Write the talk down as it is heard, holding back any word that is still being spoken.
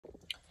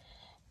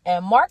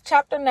And Mark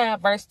chapter 9,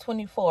 verse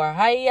 24.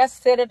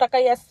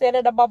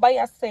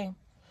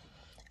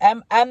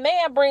 A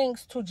man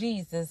brings to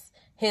Jesus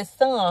his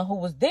son who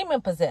was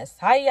demon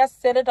possessed. And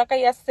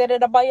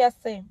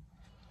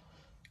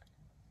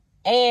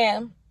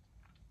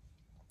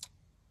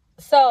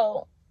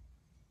so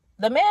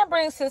the man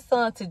brings his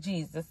son to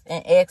Jesus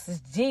and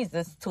asks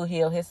Jesus to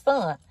heal his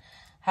son.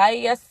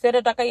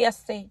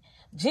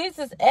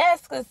 Jesus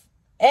asks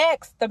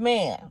the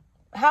man,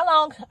 how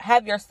long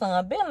have your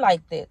son been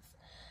like this?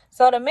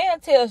 So the man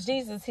tells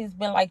Jesus he's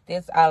been like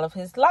this all of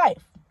his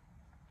life.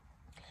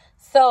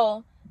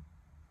 So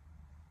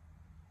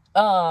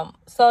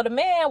the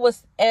man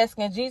was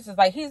asking Jesus,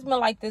 like, he's been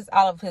like this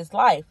all of his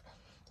life.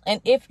 And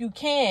if you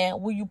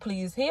can, will you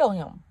please heal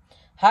him?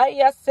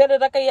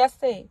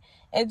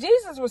 And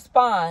Jesus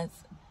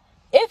responds,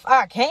 if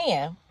I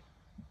can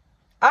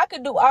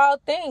do all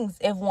things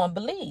if one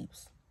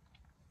believes.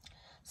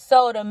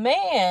 So the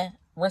man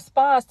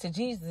responds to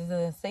Jesus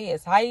and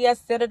says,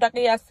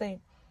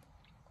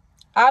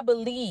 I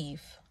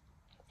believe.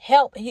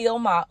 Help heal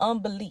my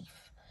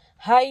unbelief.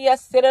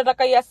 This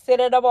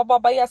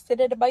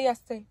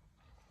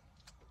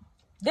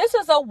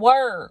is a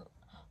word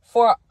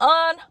for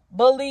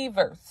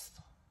unbelievers.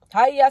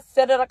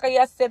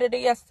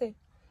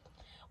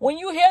 When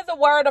you hear the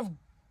word of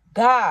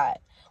God,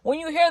 when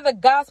you hear the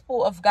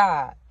gospel of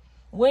God,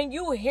 when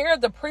you hear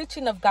the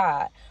preaching of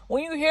God,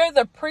 when you hear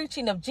the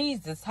preaching of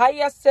Jesus,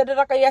 and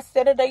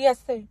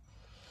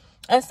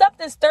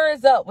something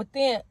stirs up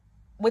within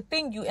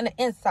you in the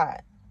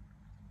inside,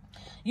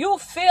 you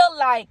feel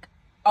like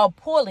a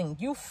pulling.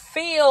 You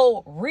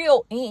feel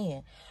real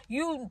in.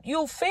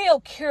 You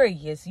feel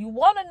curious. You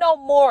want to know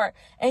more,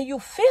 and you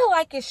feel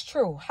like it's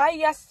true.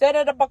 You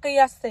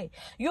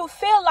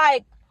feel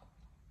like,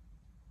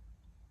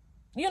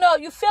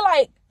 you feel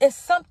like it's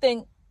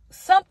something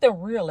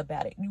real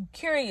about it. You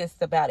curious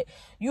about it.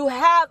 You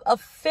have a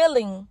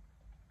feeling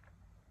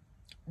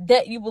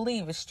that you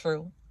believe is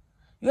true.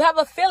 You have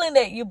a feeling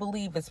that you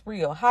believe is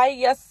real. And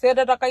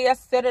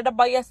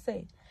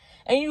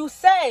you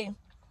say,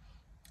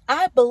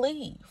 I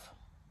believe.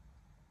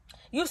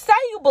 You say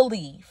you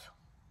believe,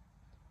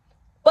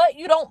 but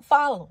you don't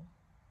follow.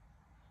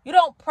 You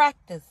don't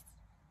practice.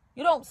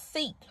 You don't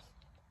seek.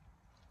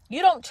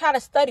 You don't try to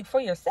study for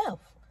yourself.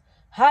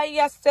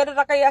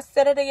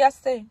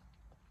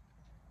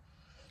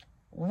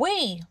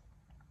 We,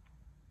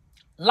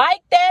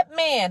 like that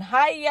man,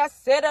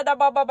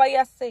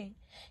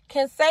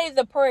 can say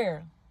the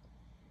prayer,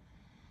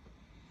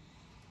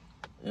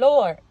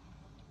 Lord,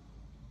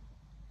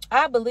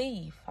 I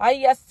believe.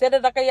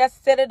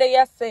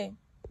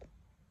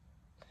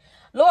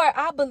 Lord,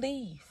 I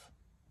believe.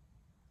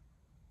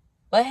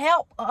 But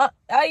help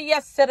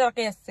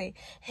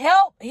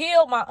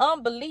heal my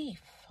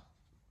unbelief.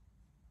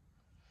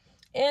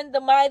 In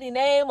the mighty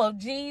name of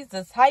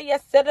Jesus.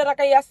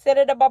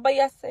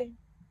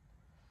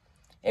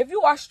 If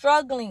you are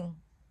struggling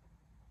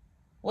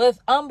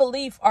with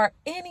unbelief or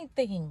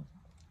anything,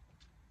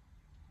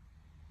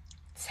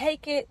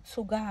 take it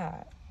to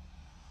God.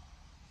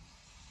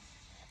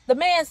 The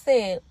man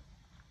said,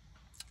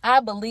 I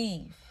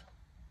believe.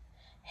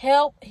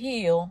 Help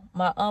heal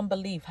my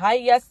unbelief.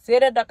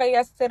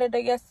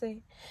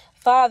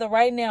 Father,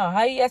 right now,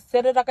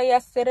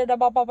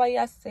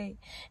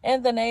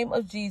 in the name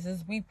of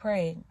Jesus, we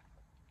pray.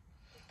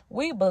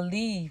 We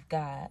believe,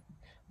 God.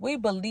 We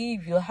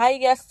believe you. If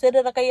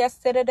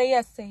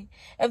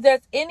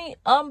there's any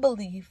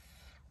unbelief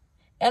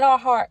in our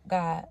heart,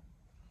 God,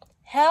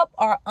 help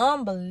our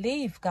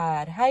unbelief,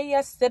 God.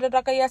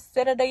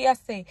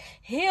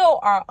 Heal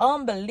our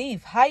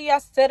unbelief.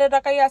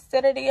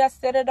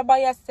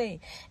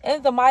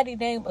 In the mighty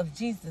name of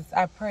Jesus,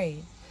 I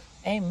pray.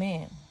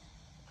 Amen.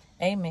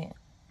 Amen.